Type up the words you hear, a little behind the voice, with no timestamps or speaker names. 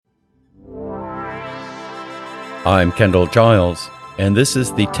I'm Kendall Giles, and this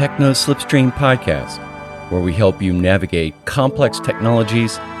is the Techno Slipstream Podcast, where we help you navigate complex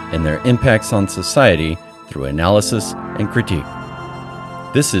technologies and their impacts on society through analysis and critique.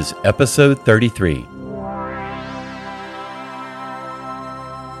 This is episode 33.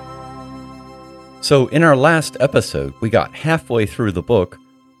 So in our last episode, we got halfway through the book,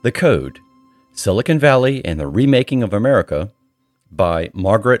 The Code, Silicon Valley and the Remaking of America by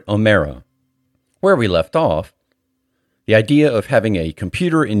Margaret O'Meara. Where we left off, the idea of having a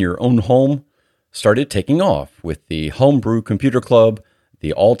computer in your own home started taking off with the Homebrew Computer Club,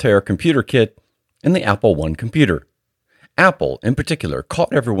 the Altair Computer Kit, and the Apple I computer. Apple, in particular,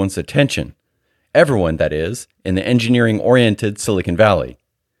 caught everyone's attention. Everyone, that is, in the engineering-oriented Silicon Valley.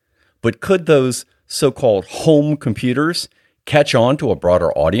 But could those so-called home computers catch on to a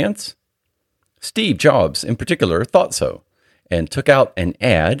broader audience? Steve Jobs, in particular, thought so, and took out an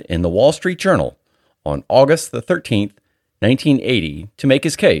ad in the Wall Street Journal on August the 13th, 1980, to make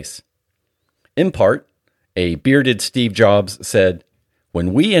his case. In part, a bearded Steve Jobs said,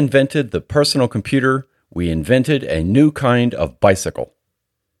 "When we invented the personal computer, we invented a new kind of bicycle."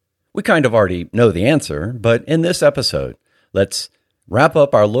 We kind of already know the answer, but in this episode, let's wrap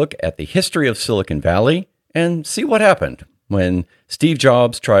up our look at the history of Silicon Valley and see what happened when Steve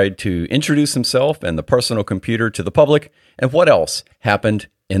Jobs tried to introduce himself and the personal computer to the public, and what else happened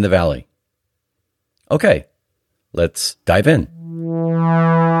in the Valley. Okay, let's dive in.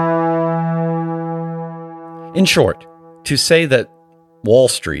 In short, to say that Wall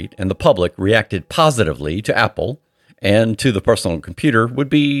Street and the public reacted positively to Apple and to the personal computer would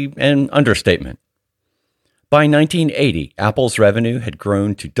be an understatement. By 1980, Apple's revenue had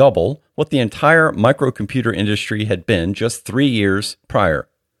grown to double what the entire microcomputer industry had been just 3 years prior.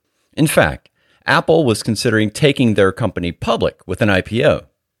 In fact, Apple was considering taking their company public with an IPO.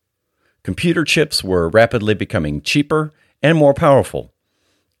 Computer chips were rapidly becoming cheaper and more powerful,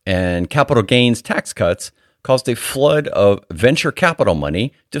 and capital gains tax cuts caused a flood of venture capital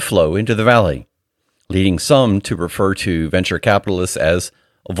money to flow into the valley, leading some to refer to venture capitalists as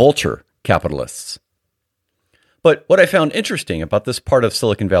vulture capitalists. But what I found interesting about this part of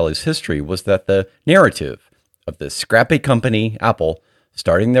Silicon Valley's history was that the narrative of this scrappy company, Apple,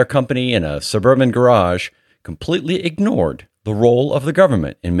 starting their company in a suburban garage, completely ignored the role of the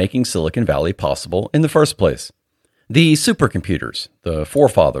government in making Silicon Valley possible in the first place. The supercomputers, the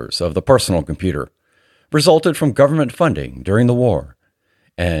forefathers of the personal computer, resulted from government funding during the war.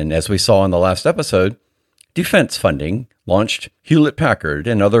 And as we saw in the last episode, defense funding launched Hewlett-Packard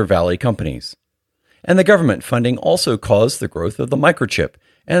and other Valley companies. And the government funding also caused the growth of the microchip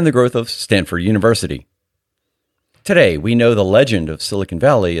and the growth of Stanford University. Today, we know the legend of Silicon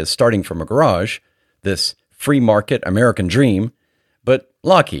Valley as starting from a garage, this free market American dream, but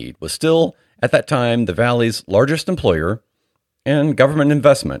Lockheed was still, at that time, the Valley's largest employer, and government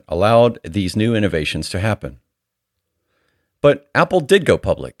investment allowed these new innovations to happen. But Apple did go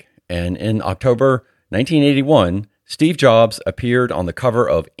public, and in October 1981, Steve Jobs appeared on the cover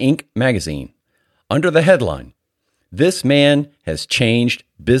of Inc. magazine, under the headline, "This man has changed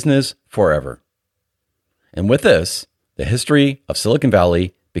business forever." And with this, the history of Silicon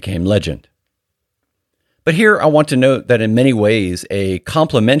Valley became legend. But here I want to note that in many ways, a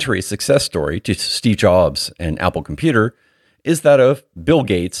complementary success story to Steve Jobs and Apple Computer is that of Bill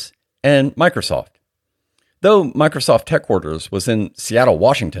Gates and Microsoft. Though Microsoft headquarters was in Seattle,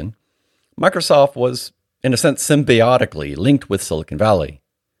 Washington, Microsoft was, in a sense, symbiotically linked with Silicon Valley.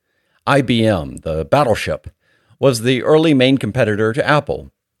 IBM, the battleship, was the early main competitor to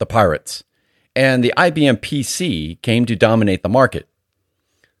Apple, the pirates, and the IBM PC came to dominate the market.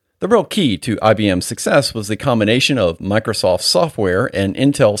 The real key to IBM's success was the combination of Microsoft software and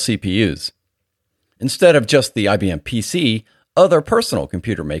Intel CPUs. Instead of just the IBM PC, other personal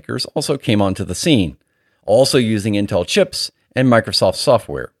computer makers also came onto the scene, also using Intel chips and Microsoft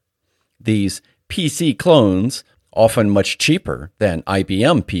software. These PC clones, often much cheaper than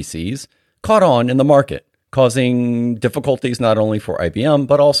IBM PCs, caught on in the market, causing difficulties not only for IBM,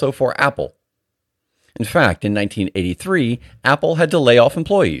 but also for Apple. In fact, in 1983, Apple had to lay off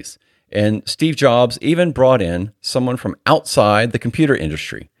employees, and Steve Jobs even brought in someone from outside the computer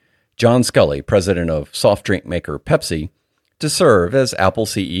industry, John Sculley, president of soft drink maker Pepsi, to serve as Apple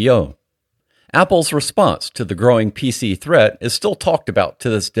CEO. Apple's response to the growing PC threat is still talked about to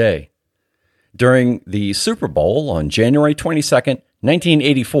this day. During the Super Bowl on January 22nd,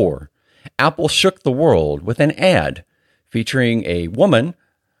 1984, Apple shook the world with an ad featuring a woman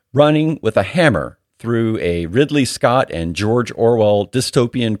running with a hammer through a Ridley Scott and George Orwell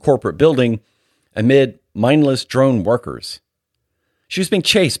dystopian corporate building amid mindless drone workers. She was being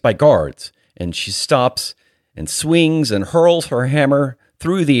chased by guards, and she stops and swings and hurls her hammer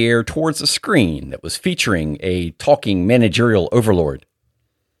through the air towards a screen that was featuring a talking managerial overlord.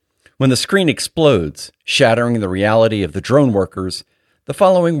 When the screen explodes, shattering the reality of the drone workers, the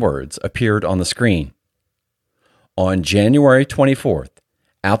following words appeared on the screen. On January 24th,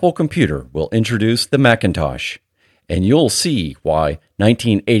 Apple Computer will introduce the Macintosh, and you'll see why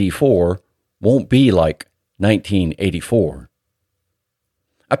 1984 won't be like 1984.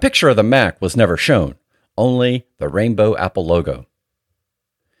 A picture of the Mac was never shown, only the rainbow Apple logo.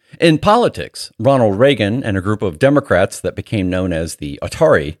 In politics, Ronald Reagan and a group of Democrats that became known as the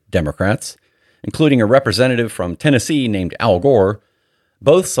Atari Democrats, including a representative from Tennessee named Al Gore,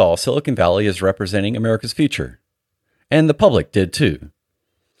 both saw Silicon Valley as representing America's future. And the public did too.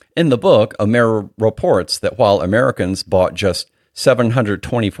 In the book, Omer reports that while Americans bought just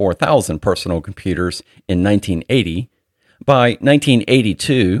 724,000 personal computers in 1980, by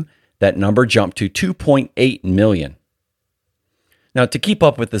 1982, that number jumped to 2.8 million. Now, to keep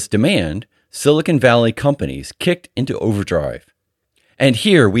up with this demand, Silicon Valley companies kicked into overdrive. And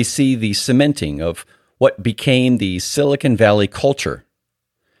here we see the cementing of what became the Silicon Valley culture.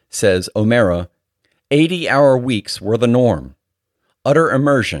 Says O'Mara, 80-hour weeks were the norm. Utter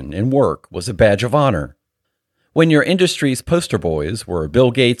immersion in work was a badge of honor. When your industry's poster boys were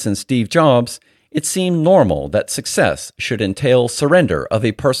Bill Gates and Steve Jobs, it seemed normal that success should entail surrender of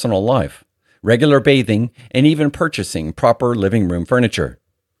a personal life, regular bathing, and even purchasing proper living room furniture.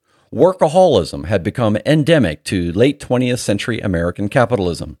 Workaholism had become endemic to late 20th century American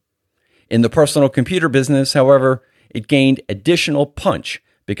capitalism. In the personal computer business, however, it gained additional punch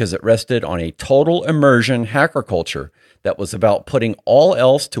because it rested on a total immersion hacker culture that was about putting all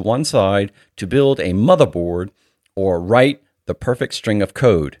else to one side to build a motherboard or write the perfect string of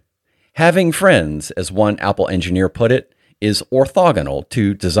code. Having friends, as one Apple engineer put it, is orthogonal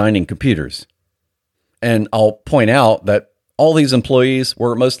to designing computers. And I'll point out that all these employees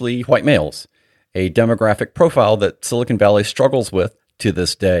were mostly white males, a demographic profile that Silicon Valley struggles with to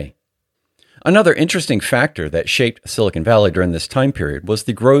this day. Another interesting factor that shaped Silicon Valley during this time period was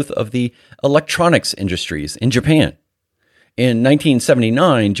the growth of the electronics industries in Japan. In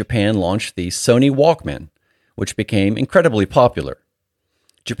 1979, Japan launched the Sony Walkman, which became incredibly popular.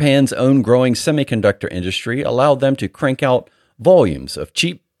 Japan's own growing semiconductor industry allowed them to crank out volumes of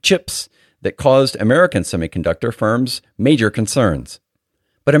cheap chips that caused American semiconductor firms major concerns.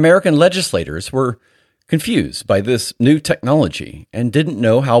 But American legislators were confused by this new technology and didn't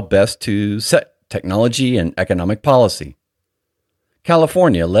know how best to set technology and economic policy.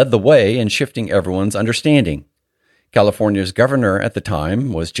 California led the way in shifting everyone's understanding. California's governor at the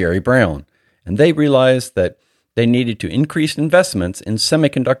time was Jerry Brown, and they realized that they needed to increase investments in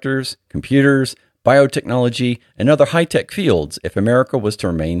semiconductors, computers, biotechnology, and other high-tech fields if America was to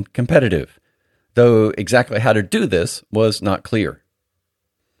remain competitive, though exactly how to do this was not clear.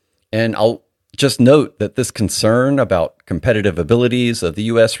 And I'll just note that this concern about competitive abilities of the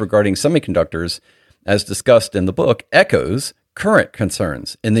U.S. regarding semiconductors, as discussed in the book, echoes current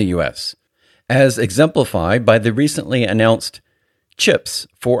concerns in the U.S., as exemplified by the recently announced CHIPS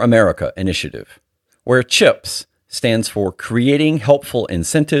for America initiative, where CHIPS stands for Creating Helpful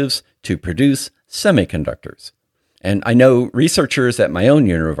Incentives to Produce Semiconductors. And I know researchers at my own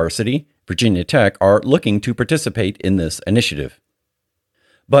university, Virginia Tech, are looking to participate in this initiative.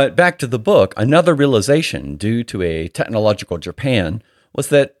 But back to the book, another realization due to a technological Japan was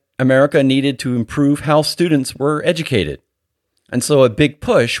that America needed to improve how students were educated. And so a big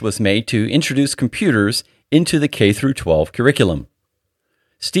push was made to introduce computers into the K-12 curriculum.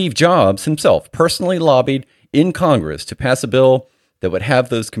 Steve Jobs himself personally lobbied in Congress to pass a bill that would have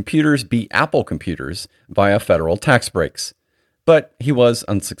those computers be Apple computers via federal tax breaks. But he was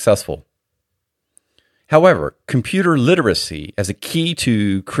unsuccessful. However, computer literacy as a key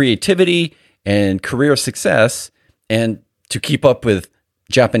to creativity and career success, and to keep up with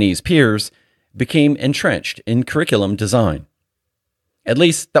Japanese peers, became entrenched in curriculum design. At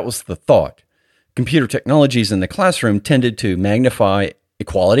least that was the thought. Computer technologies in the classroom tended to magnify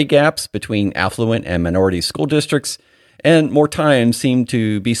equality gaps between affluent and minority school districts, and more time seemed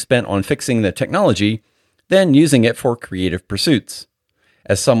to be spent on fixing the technology than using it for creative pursuits.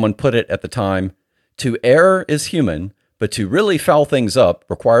 As someone put it at the time, to err is human, but to really foul things up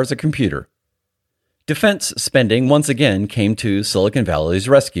requires a computer. Defense spending once again came to Silicon Valley's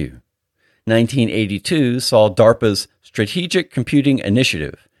rescue. 1982 saw DARPA's Strategic Computing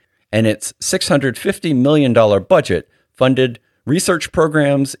Initiative, and its $650 million budget funded research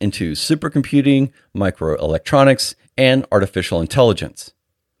programs into supercomputing, microelectronics, and artificial intelligence.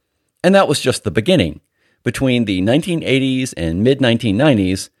 And that was just the beginning. Between the 1980s and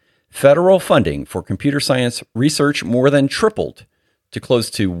mid-1990s, federal funding for computer science research more than tripled to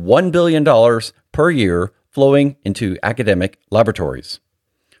close to $1 billion per year flowing into academic laboratories.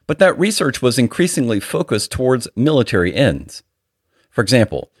 But that research was increasingly focused towards military ends. For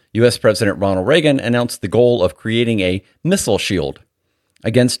example, U.S. President Ronald Reagan announced the goal of creating a missile shield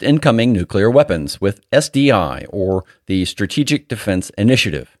against incoming nuclear weapons with SDI, or the Strategic Defense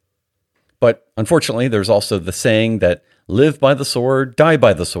Initiative. But unfortunately, there's also the saying that live by the sword, die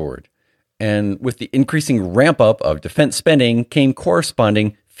by the sword. And with the increasing ramp up of defense spending came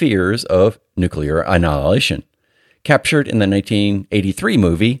corresponding fears of nuclear annihilation, captured in the 1983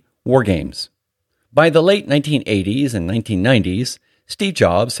 movie War Games. By the late 1980s and 1990s, Steve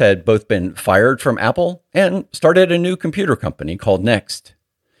Jobs had both been fired from Apple and started a new computer company called Next.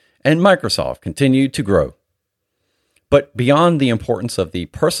 And Microsoft continued to grow. But beyond the importance of the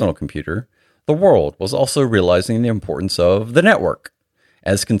personal computer, the world was also realizing the importance of the network,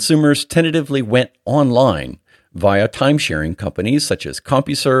 as consumers tentatively went online via time-sharing companies such as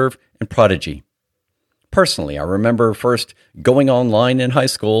CompuServe and Prodigy. Personally, I remember first going online in high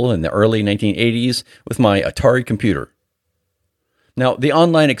school in the early 1980s with my Atari computer. Now, the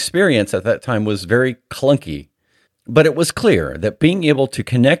online experience at that time was very clunky, but it was clear that being able to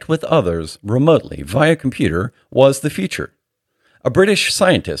connect with others remotely via computer was the future. A British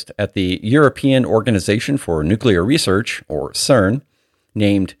scientist at the European Organization for Nuclear Research, or CERN,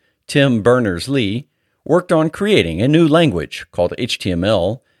 named Tim Berners-Lee, worked on creating a new language called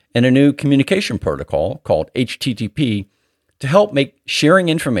HTML and a new communication protocol called HTTP to help make sharing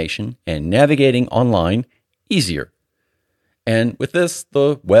information and navigating online easier. And with this,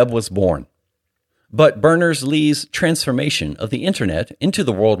 the web was born. But Berners-Lee's transformation of the internet into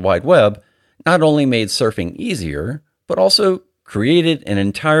the World Wide Web not only made surfing easier, but also created an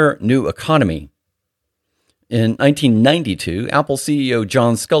entire new economy. In 1992, Apple CEO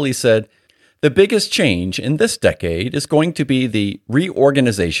John Sculley said, "The biggest change in this decade is going to be the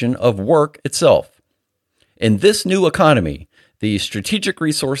reorganization of work itself. In this new economy, the strategic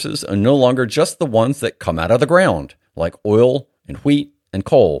resources are no longer just the ones that come out of the ground, like oil and wheat and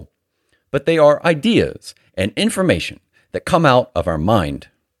coal, but they are ideas and information that come out of our mind."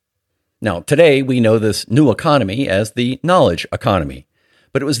 Now, today we know this new economy as the knowledge economy,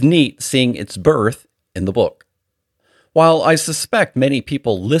 but it was neat seeing its birth in the book. While I suspect many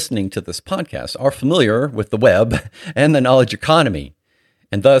people listening to this podcast are familiar with the web and the knowledge economy,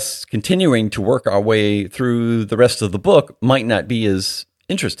 and thus continuing to work our way through the rest of the book might not be as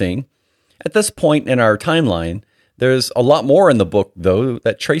interesting, at this point in our timeline, there's a lot more in the book, though,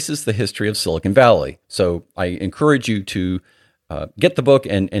 that traces the history of Silicon Valley. So I encourage you to get the book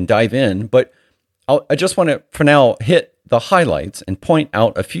and dive in. But I just want to, for now, hit the highlights and point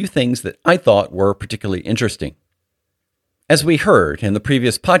out a few things that I thought were particularly interesting. As we heard in the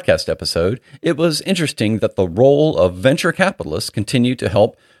previous podcast episode, it was interesting that the role of venture capitalists continued to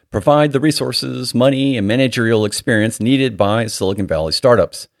help provide the resources, money, and managerial experience needed by Silicon Valley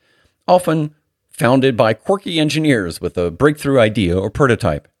startups, often founded by quirky engineers with a breakthrough idea or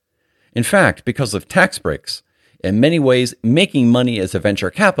prototype. In fact, because of tax breaks, in many ways, making money as a venture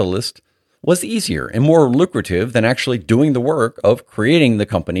capitalist was easier and more lucrative than actually doing the work of creating the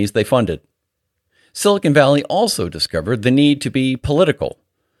companies they funded. Silicon Valley also discovered the need to be political.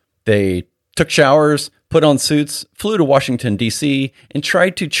 They took showers, put on suits, flew to Washington, D.C., and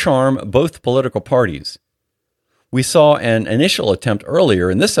tried to charm both political parties. We saw an initial attempt earlier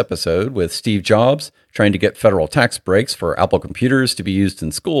in this episode with Steve Jobs trying to get federal tax breaks for Apple computers to be used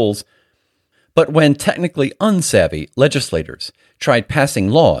in schools. But when technically unsavvy legislators tried passing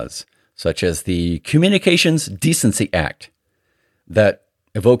laws, such as the Communications Decency Act, that,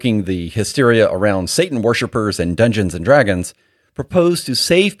 evoking the hysteria around Satan worshipers and Dungeons and Dragons, proposed to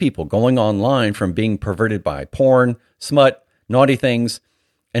save people going online from being perverted by porn, smut, naughty things,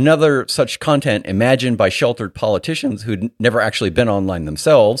 and other such content imagined by sheltered politicians who'd never actually been online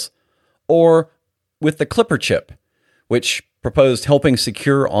themselves, or with the Clipper chip, which proposed helping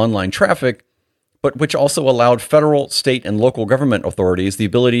secure online traffic, but which also allowed federal, state, and local government authorities the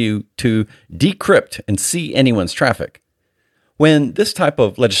ability to decrypt and see anyone's traffic. When this type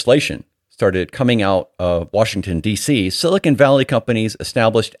of legislation started coming out of Washington, D.C., Silicon Valley companies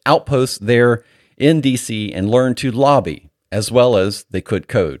established outposts there in D.C. and learned to lobby as well as they could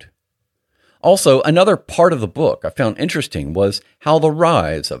code. Also, another part of the book I found interesting was how the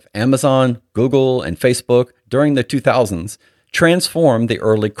rise of Amazon, Google, and Facebook during the 2000s transformed the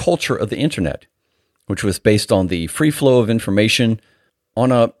early culture of the internet, which was based on the free flow of information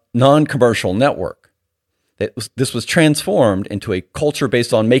on a non-commercial network. This was transformed into a culture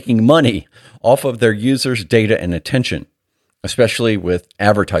based on making money off of their users' data and attention. especially with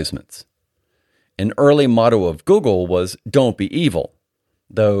advertisements. An early motto of Google was "Don't be evil,"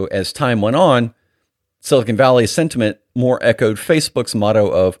 though as time went on, Silicon Valley's sentiment more echoed Facebook's motto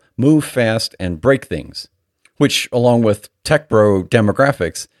of "Move fast and break things," which, along with tech bro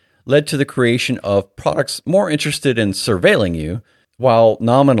demographics, led to the creation of products more interested in surveilling you while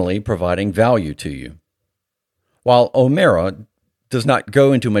nominally providing value to you. While O'Meara does not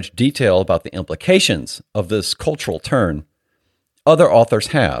go into much detail about the implications of this cultural turn, other authors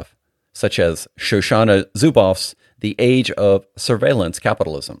have, such as Shoshana Zuboff's The Age of Surveillance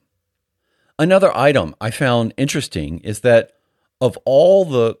Capitalism. Another item I found interesting is that of all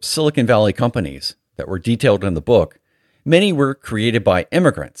the Silicon Valley companies that were detailed in the book, many were created by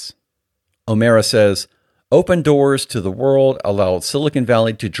immigrants. O'Meara says, "Open doors to the world allowed Silicon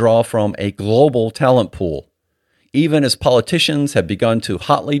Valley to draw from a global talent pool, even as politicians have begun to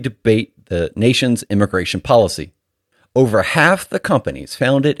hotly debate the nation's immigration policy. Over half the companies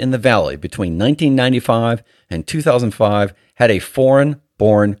founded in the Valley between 1995 and 2005 had a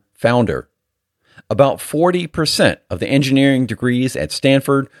foreign-born founder. About 40% of the engineering degrees at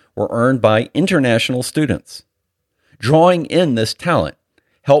Stanford were earned by international students. Drawing in this talent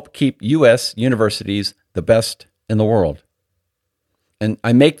helped keep U.S. universities the best in the world." And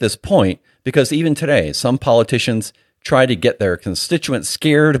I make this point because even today, some politicians try to get their constituents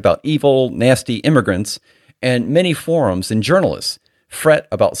scared about evil, nasty immigrants, and many forums and journalists fret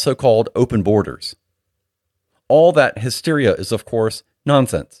about so-called open borders. All that hysteria is, of course,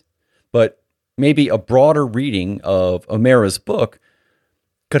 nonsense, but maybe a broader reading of O'Meara's book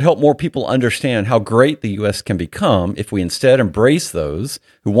could help more people understand how great the U.S. can become if we instead embrace those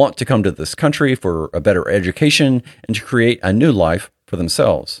who want to come to this country for a better education and to create a new life for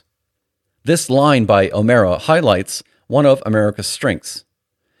themselves. This line by O'Meara highlights one of America's strengths.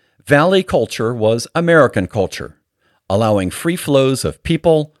 Valley culture was American culture, allowing free flows of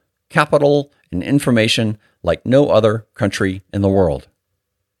people, capital, and information like no other country in the world.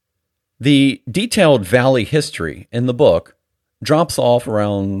 The detailed Valley history in the book drops off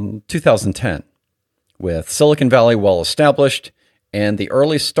around 2010, with Silicon Valley well established and the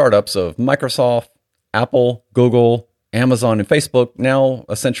early startups of Microsoft, Apple, Google, Amazon, and Facebook now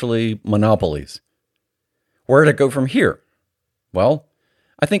essentially monopolies. Where to go from here? Well,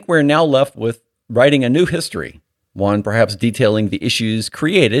 I think we're now left with writing a new history, one perhaps detailing the issues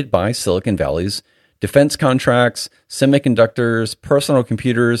created by Silicon Valley's defense contracts, semiconductors, personal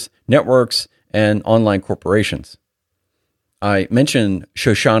computers, networks, and online corporations. I mentioned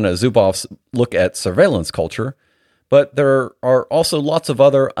Shoshana Zuboff's look at surveillance culture, but there are also lots of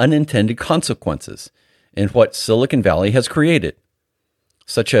other unintended consequences in what Silicon Valley has created,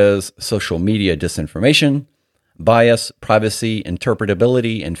 such as social media disinformation, bias, privacy,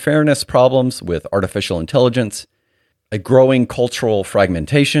 interpretability, and fairness problems with artificial intelligence, a growing cultural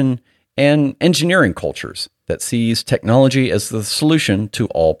fragmentation, and engineering cultures that sees technology as the solution to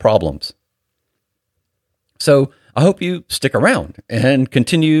all problems. So I hope you stick around and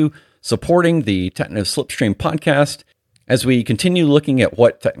continue supporting the Techno Slipstream podcast as we continue looking at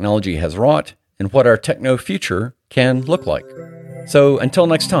what technology has wrought and what our techno future can look like. So until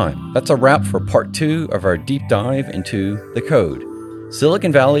next time, that's a wrap for part 2 of our deep dive into The Code,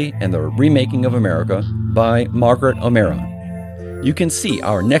 Silicon Valley and the Remaking of America by Margaret O'Meara. You can see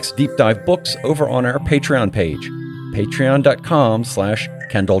our next deep dive books over on our Patreon page,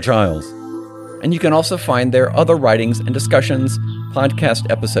 patreon.com/Kendall Giles. And you can also find there other writings and discussions,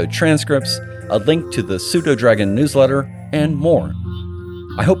 podcast episode transcripts, a link to the Pseudo Dragon newsletter, and more.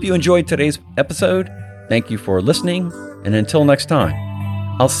 I hope you enjoyed today's episode. Thank you for listening, and until next time,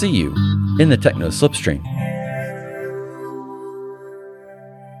 I'll see you in the Techno Slipstream.